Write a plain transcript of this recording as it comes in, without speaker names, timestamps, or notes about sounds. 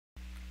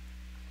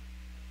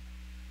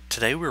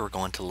Today we were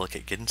going to look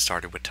at getting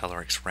started with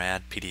Telerik's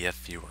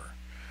RadPDFViewer.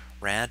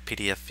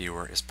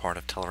 RadPDFViewer is part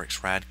of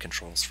Telerik's RAD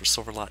controls for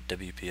Silverlight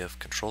WPF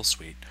control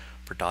suite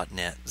for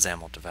 .NET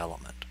XAML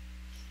development.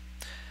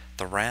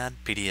 The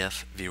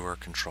RadPDFViewer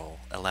control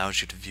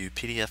allows you to view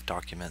PDF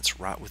documents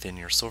right within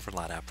your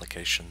Silverlight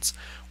applications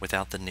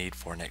without the need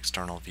for an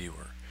external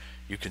viewer.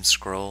 You can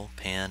scroll,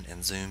 pan,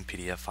 and zoom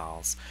PDF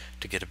files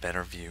to get a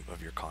better view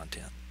of your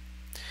content.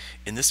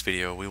 In this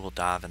video, we will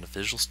dive into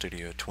Visual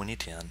Studio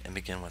 2010 and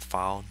begin with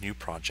File, New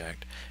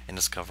Project, and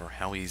discover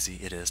how easy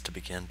it is to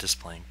begin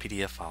displaying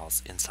PDF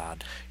files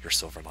inside your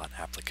Silverlight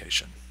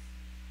application.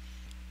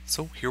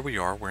 So here we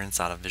are, we're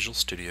inside of Visual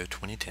Studio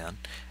 2010,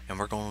 and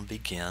we're going to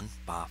begin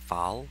by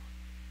File,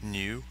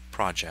 New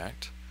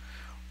Project.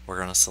 We're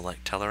going to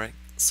select Telerik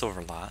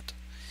Silverlight,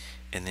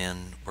 and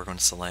then we're going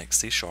to select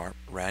C#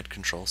 Rad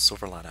Control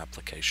Silverlight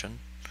Application.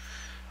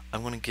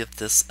 I'm going to give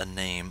this a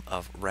name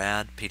of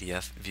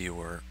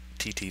RadPDFViewer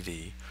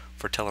TTV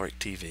for Telerik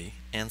TV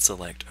and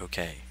select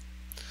OK.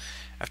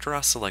 After I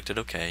selected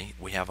OK,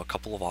 we have a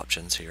couple of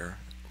options here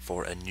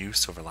for a new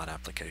Silverlight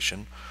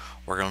application.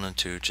 We're going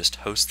to just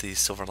host the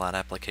Silverlight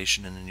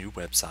application in a new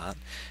website,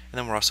 and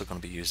then we're also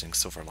going to be using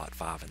Silverlight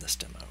 5 in this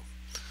demo.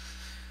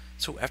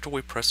 So after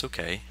we press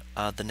OK,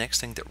 the next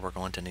thing that we're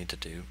going to need to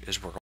do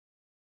is we're going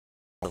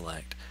to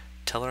select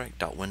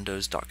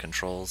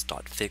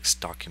telerik.windows.controls.fix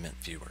document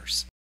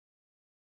viewers.